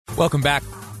Welcome back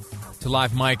to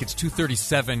Live Mike. It's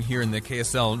 2:37 here in the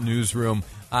KSL newsroom.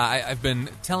 I've been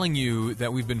telling you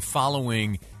that we've been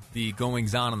following the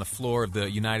goings-on the floor of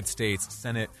the United States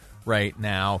Senate right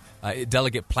now.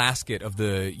 Delegate Plaskett of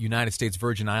the United States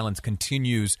Virgin Islands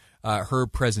continues her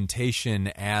presentation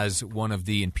as one of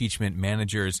the impeachment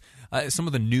managers. Some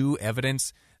of the new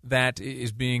evidence that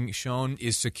is being shown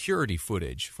is security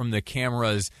footage from the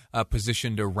cameras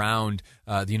positioned around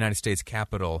the United States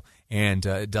Capitol. And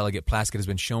Delegate Plaskett has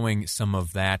been showing some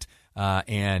of that.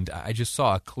 And I just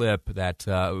saw a clip that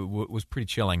was pretty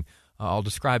chilling. I'll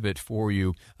describe it for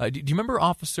you. Do you remember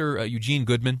Officer Eugene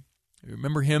Goodman?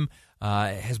 Remember him?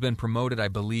 Has been promoted, I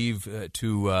believe,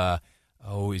 to,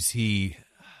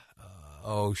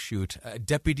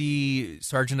 Deputy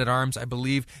Sergeant at Arms, I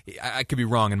believe. I could be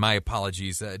wrong, and my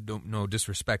apologies. No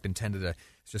disrespect intended to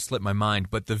just slip my mind.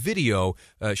 But the video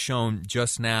shown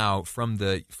just now from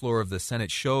the floor of the Senate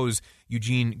shows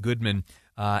Eugene Goodman,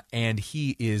 and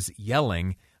he is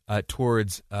yelling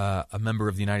towards a member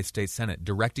of the United States Senate,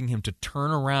 directing him to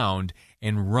turn around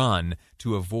and run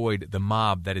to avoid the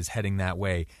mob that is heading that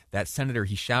way. That senator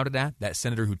he shouted at, that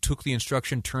senator who took the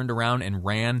instruction, turned around and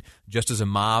ran just as a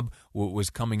mob was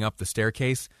coming up the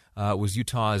staircase, was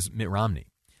Utah's Mitt Romney.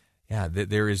 Yeah,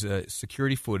 there is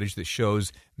security footage that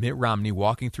shows Mitt Romney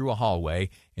walking through a hallway,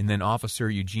 and then Officer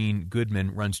Eugene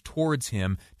Goodman runs towards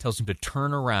him, tells him to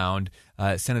turn around.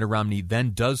 Senator Romney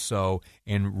then does so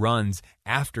and runs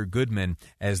after Goodman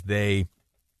as they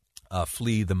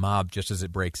flee the mob just as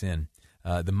it breaks in.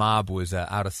 The mob was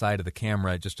out of sight of the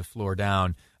camera, just a floor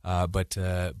down. But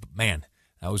man,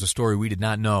 that was a story we did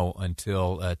not know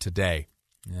until today.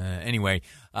 Anyway,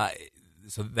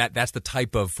 so that's the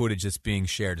type of footage that's being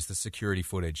shared. It's the security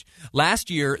footage. Last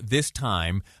year, this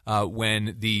time,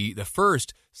 when the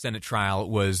first Senate trial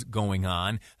was going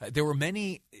on, there were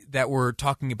many that were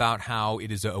talking about how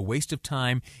it is a waste of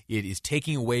time. It is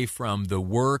taking away from the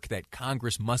work that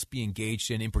Congress must be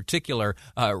engaged in particular,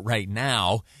 right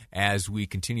now, as we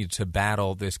continue to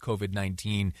battle this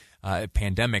COVID-19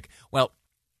 pandemic. Well,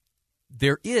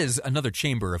 there is another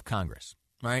chamber of Congress.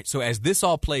 Right. So as this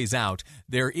all plays out,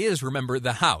 there is, remember,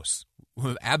 the House.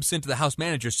 Absent the House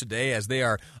managers today, as they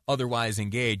are otherwise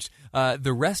engaged,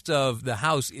 the rest of the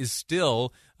House is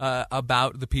still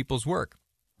about the people's work.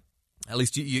 At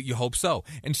least you hope so.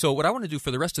 And so what I want to do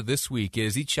for the rest of this week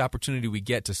is each opportunity we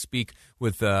get to speak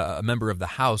with a member of the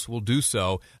House, we'll do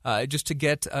so just to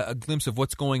get a glimpse of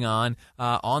what's going on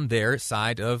their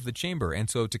side of the chamber. And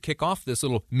so to kick off this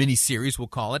little mini-series, we'll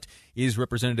call it, is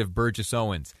Representative Burgess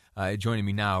Owens. Joining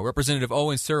me now. Representative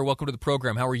Owens, sir, welcome to the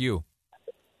program. How are you?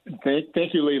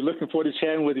 Thank you, Lee. Looking forward to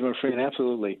chatting with you, my friend.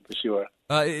 Absolutely, for sure.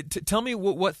 Tell me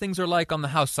what things are like on the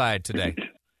House side today.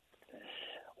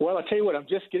 Well, I'll tell you what, I'm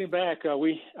just getting back. I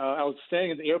was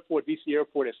staying at the airport, D.C.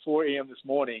 airport, at 4 a.m. this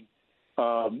morning,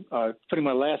 putting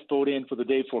my last vote in for the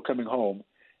day before coming home.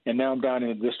 And now I'm down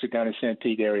in the district down in St.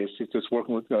 Pete area, just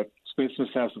working with some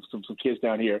kids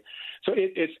down here. So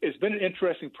it's been an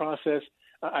interesting process.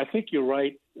 I think you're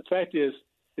right. The fact is,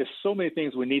 there's so many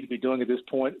things we need to be doing at this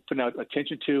point, putting out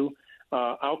attention to.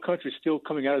 Our country's still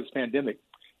coming out of this pandemic.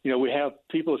 You know, we have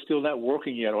people who are still not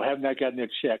working yet or have not gotten their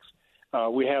checks.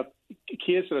 We have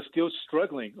kids that are still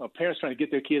struggling, parents trying to get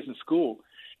their kids in school.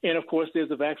 And, of course, there's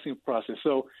the vaccine process.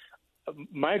 So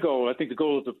my goal, I think the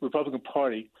goal of the Republican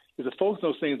Party, is to focus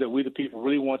on those things that we, the people,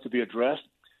 really want to be addressed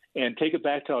and take it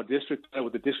back to our district,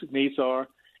 what the district needs are,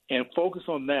 and focus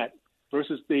on that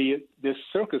versus this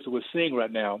circus that we're seeing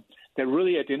right now that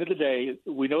really, at the end of the day,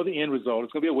 we know the end result.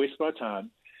 It's going to be a waste of our time.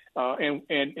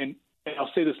 And I'll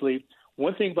say this, Lee,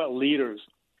 one thing about leaders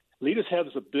have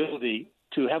this ability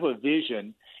to have a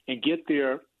vision and get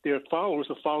their followers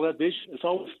to follow that vision. It's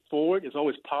always forward. It's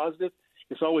always positive.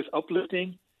 It's always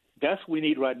uplifting. That's what we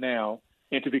need right now.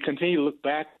 And to continue to look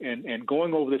back and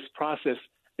going over this process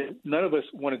that none of us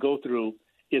want to go through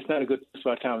is not a good use of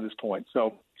our time at this point.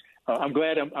 So I'm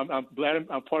glad I'm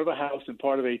part of a House and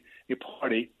part of a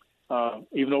party,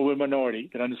 even though we're a minority,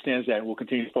 that understands that, and we'll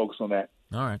continue to focus on that.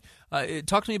 All right.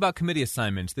 Talk to me about committee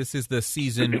assignments. This is the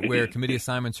season where committee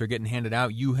assignments are getting handed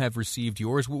out. You have received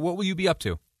yours. What will you be up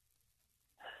to?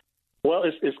 Well,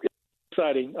 it's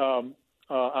exciting.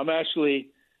 I'm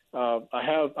actually I'm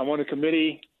on a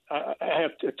committee. I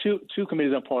have two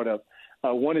committees I'm part of.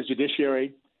 One is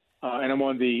Judiciary, and I'm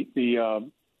on the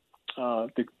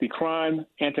Crime,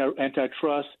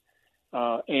 Antitrust,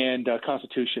 and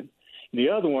Constitution. And the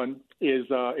other one is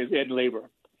Ed and Labor.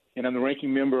 And I'm the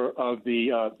ranking member of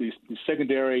the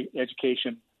Secondary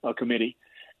Education Committee.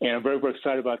 And I'm very, very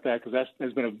excited about that because that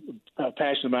has been a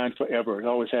passion of mine forever. It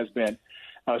always has been.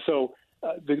 So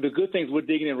the good things we're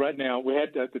digging in right now. We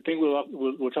had the thing we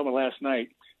were talking about last night.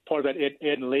 Part of that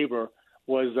ed and labor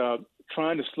was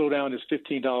trying to slow down this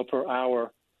 $15 per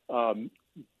hour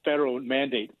federal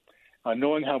mandate,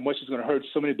 knowing how much it's going to hurt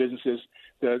so many businesses.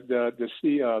 The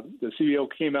CEO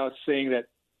came out saying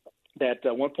that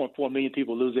 1.4 million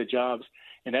people lose their jobs,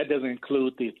 and that doesn't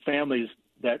include the families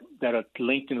that are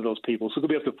linked into those people. So it could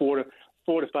be up to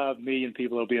 4 to 5 million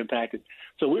people that will be impacted.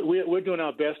 So we're doing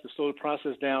our best to slow the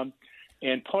process down,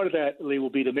 and part of that, Lee,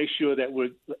 will be to make sure that we're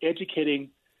educating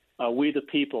we the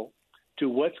people to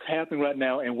what's happening right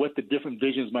now and what the different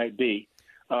visions might be.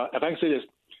 If I can say this,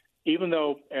 even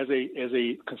though as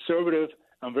a conservative,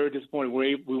 I'm very disappointed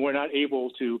we were not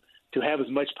able to have as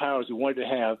much power as we wanted to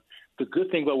have. The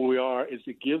good thing about where we are is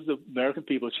it gives the American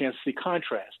people a chance to see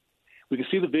contrast. We can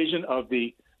see the vision of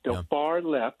the far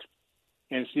left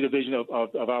and see the vision of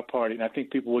our party, and I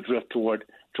think people will drift toward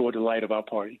the light of our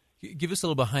party. Give us a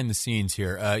little behind the scenes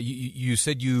here. You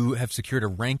said you have secured a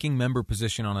ranking member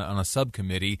position on a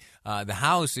subcommittee. The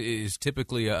House is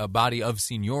typically a body of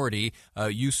seniority.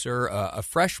 You, sir, a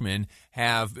freshman,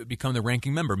 have become the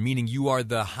ranking member, meaning you are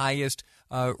the highest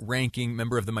ranking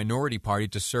member of the minority party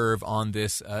to serve on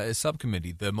this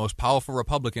subcommittee, the most powerful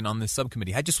Republican on this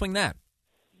subcommittee. How'd you swing that?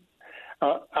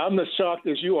 I'm as shocked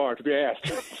as you are to be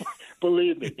asked.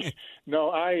 Believe me. No,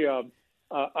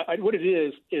 what it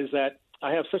is that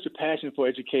I have such a passion for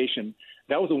education.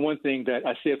 That was the one thing that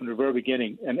I said from the very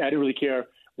beginning, and I didn't really care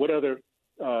what other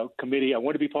committee. I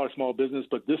wanted to be part of small business,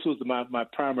 but this was my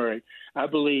primary. I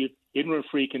believe ignorant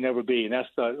free can never be, and that's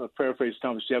a paraphrase of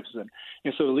Thomas Jefferson.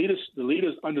 And so the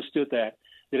leaders understood that.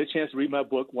 They had a chance to read my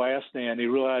book, Why I Stand. They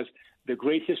realized the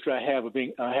great history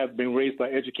I have been raised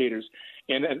by educators,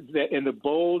 and the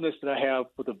boldness that I have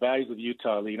for the values of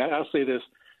Utah, Lee. And I'll say this.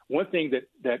 One thing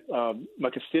that my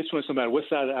constituents, no matter what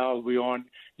side of the aisle we're on,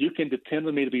 you can depend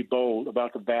on me to be bold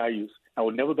about the values. I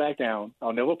will never back down.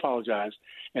 I'll never apologize.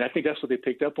 And I think that's what they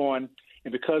picked up on.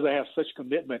 And because I have such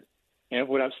commitment, and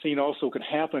what I've seen also can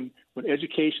happen when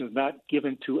education is not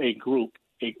given to a group,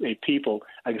 a people,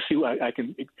 I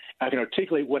can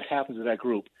articulate what happens to that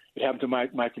group. It happened to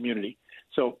my community.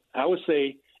 So I would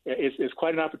say it's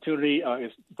quite an opportunity.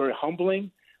 It's very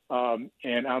humbling.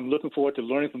 And I'm looking forward to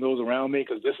learning from those around me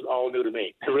because this is all new to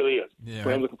me. It really is. Yeah,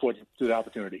 but I'm looking forward to the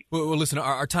opportunity. Well, listen,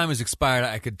 our time has expired.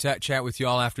 I could chat with you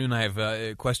all afternoon. I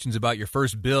have questions about your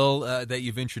first bill that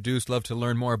you've introduced. Love to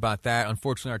learn more about that.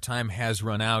 Unfortunately, our time has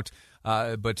run out.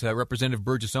 But Representative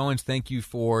Burgess Owens, thank you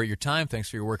for your time. Thanks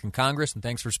for your work in Congress, and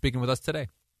thanks for speaking with us today.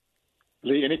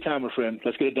 Lee, anytime, my friend.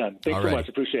 Let's get it done. Thanks so much.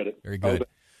 Appreciate it. Very good.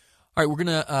 All right, we're going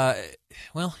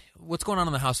to, what's going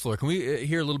on the House floor? Can we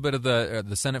hear a little bit of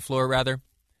the Senate floor, rather?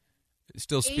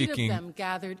 Still speaking. 8 of them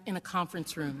gathered in a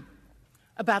conference room.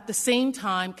 About the same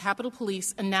time, Capitol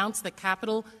Police announced that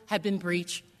Capitol had been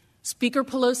breached. Speaker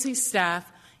Pelosi's staff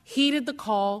heeded the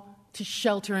call to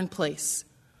shelter in place.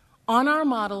 On our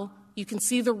model, you can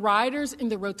see the rioters in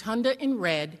the rotunda in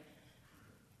red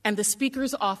and the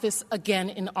Speaker's office again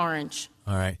in orange.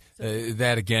 All right.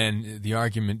 That, again, the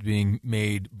argument being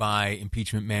made by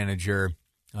impeachment manager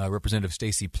Representative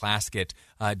Stacey Plaskett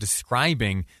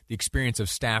describing the experience of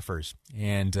staffers.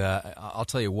 And I'll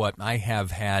tell you what, I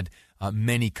have had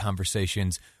many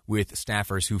conversations with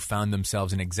staffers who found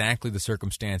themselves in exactly the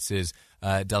circumstances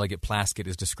Delegate Plaskett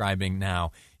is describing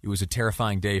now. It was a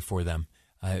terrifying day for them.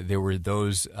 There were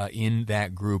those in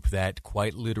that group that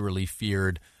quite literally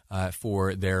feared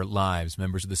for their lives,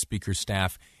 members of the Speaker's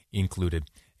staff included.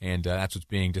 And that's what's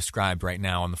being described right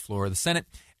now on the floor of the Senate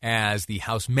as the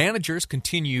House managers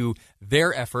continue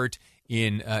their effort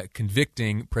in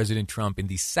convicting President Trump in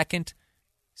the second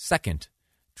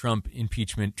Trump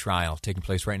impeachment trial taking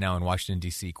place right now in Washington,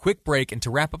 D.C. Quick break, and to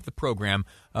wrap up the program,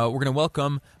 we're going to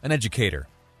welcome an educator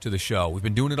to the show. We've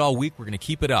been doing it all week. We're going to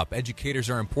keep it up. Educators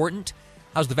are important.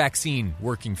 How's the vaccine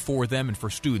working for them and for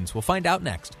students? We'll find out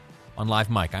next on Live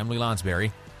Mike. I'm Lee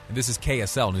Lonsberry, and this is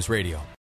KSL News Radio.